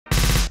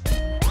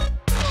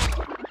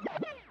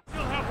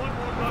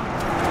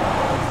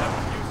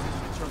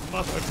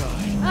mother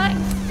died. I'm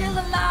still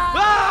alive!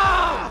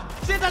 Ah!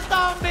 She's a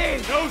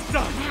zombie! No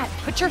son! Matt,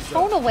 put your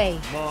phone away.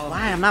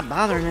 Why? I'm not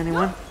bothering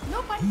anyone.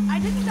 Nope, I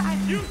didn't die.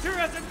 Use her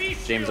as a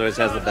Meese. James always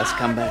has the best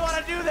comebacks.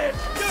 I don't want to do this.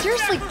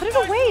 Seriously, put it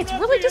away. It's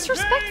really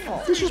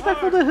disrespectful.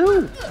 Disrespectful to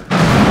who?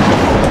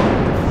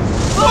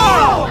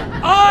 Oh!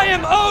 I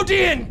am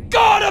Odeon,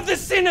 god of the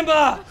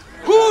cinema!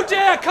 Who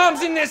dare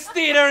comes in this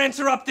theater and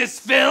interrupt this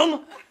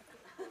film?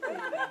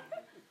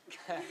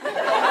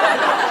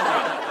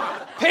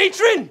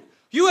 Patron,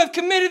 you have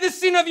committed the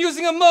sin of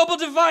using a mobile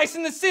device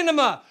in the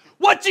cinema.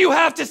 What do you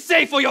have to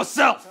say for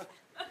yourself?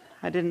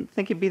 I didn't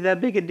think it'd be that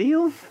big a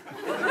deal.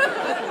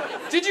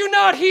 Did you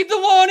not heed the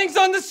warnings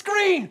on the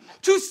screen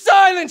to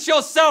silence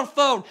your cell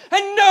phone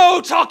and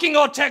no talking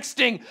or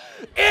texting?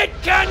 It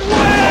can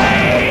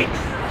wait!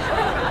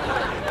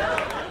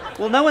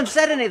 Well, no one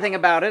said anything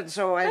about it,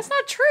 so I... That's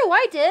not true.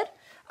 I did.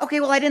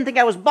 Okay, well, I didn't think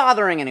I was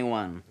bothering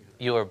anyone.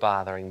 You were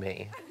bothering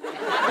me.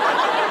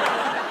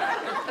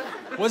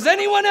 Was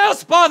anyone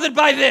else bothered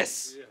by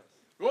this?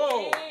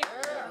 Whoa!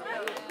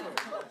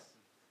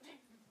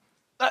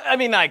 I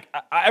mean, like,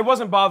 I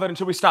wasn't bothered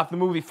until we stopped the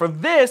movie for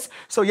this,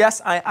 so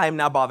yes, I am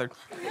now bothered.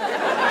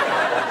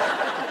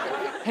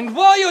 And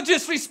while your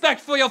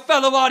disrespect for your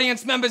fellow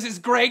audience members is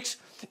great,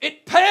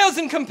 it pales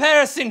in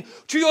comparison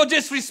to your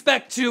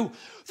disrespect to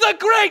the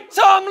great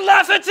Tom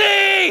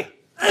Lafferty!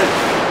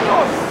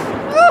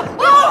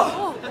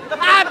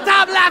 I'm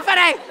Tom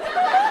Lafferty!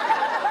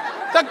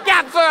 The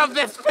gaffer of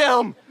this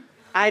film!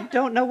 I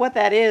don't know what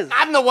that is.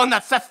 I'm the one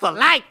that sets the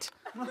light!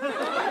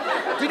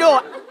 Do you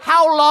know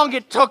how long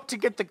it took to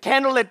get the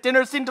candlelit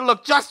dinner scene to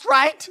look just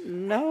right?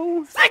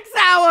 No. 6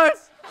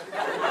 hours!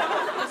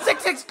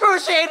 6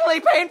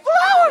 excruciatingly painful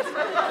hours!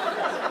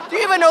 Do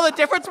you even know the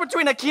difference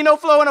between a Kino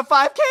flow and a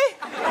 5K?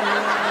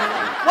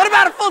 What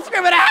about a full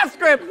script and a half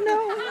script?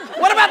 No.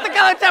 What about the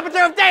color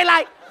temperature of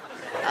daylight?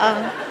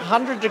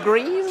 100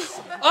 degrees?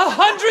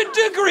 100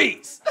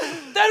 degrees!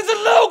 That is a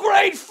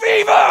low-grade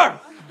fever!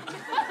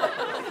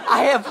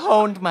 I have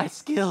honed my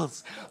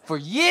skills for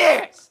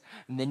years.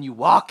 And then you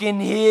walk in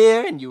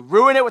here and you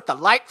ruin it with the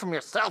light from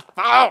your cell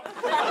phone.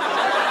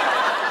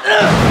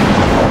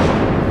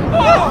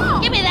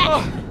 Give me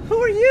that! Who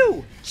are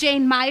you?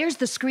 Jane Myers,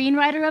 the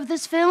screenwriter of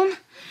this film.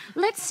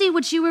 Let's see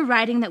what you were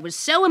writing that was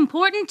so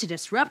important to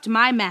disrupt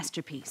my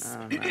masterpiece.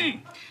 Oh, no.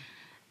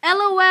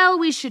 LOL,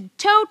 we should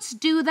totes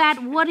do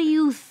that. What are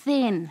you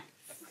thin?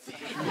 It's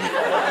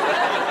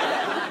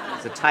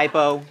a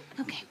typo.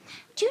 Okay.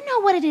 Do you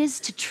know what it is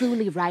to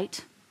truly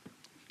write?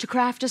 To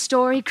craft a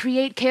story,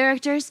 create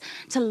characters,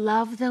 to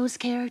love those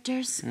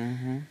characters?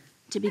 Mm-hmm.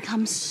 To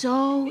become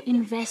so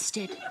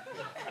invested,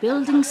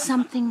 building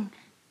something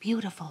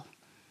beautiful,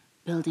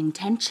 building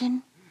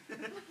tension,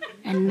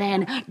 and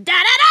then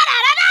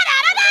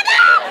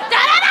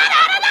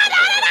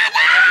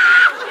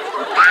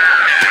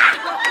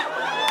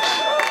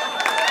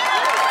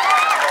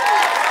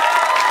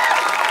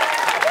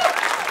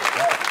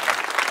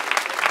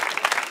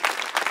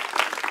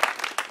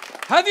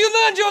Have you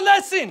learned your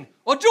lesson?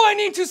 Or do I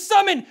need to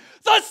summon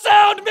the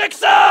sound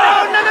mixer?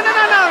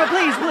 No,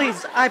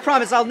 please. I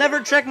promise I'll never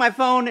check my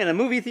phone in a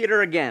movie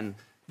theater again.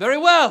 Very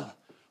well.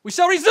 We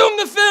shall resume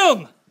the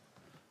film.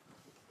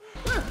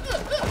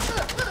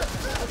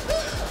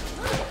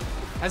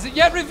 Has it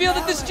yet revealed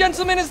that this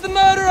gentleman is the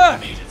murderer?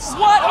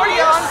 What? Are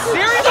you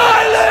serious?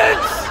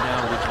 Silence!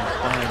 Now we can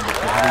find the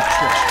buried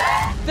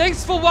treasure.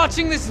 Thanks for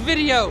watching this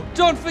video.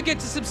 Don't forget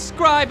to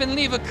subscribe and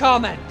leave a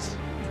comment.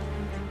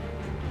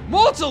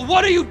 Mortal,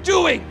 what are you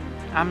doing?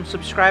 I'm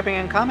subscribing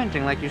and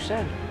commenting like you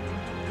said.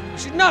 You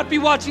should not be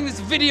watching this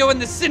video in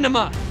the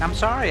cinema. I'm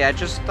sorry, I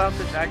just thought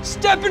that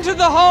Step into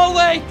the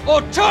hallway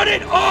or turn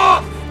it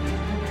off!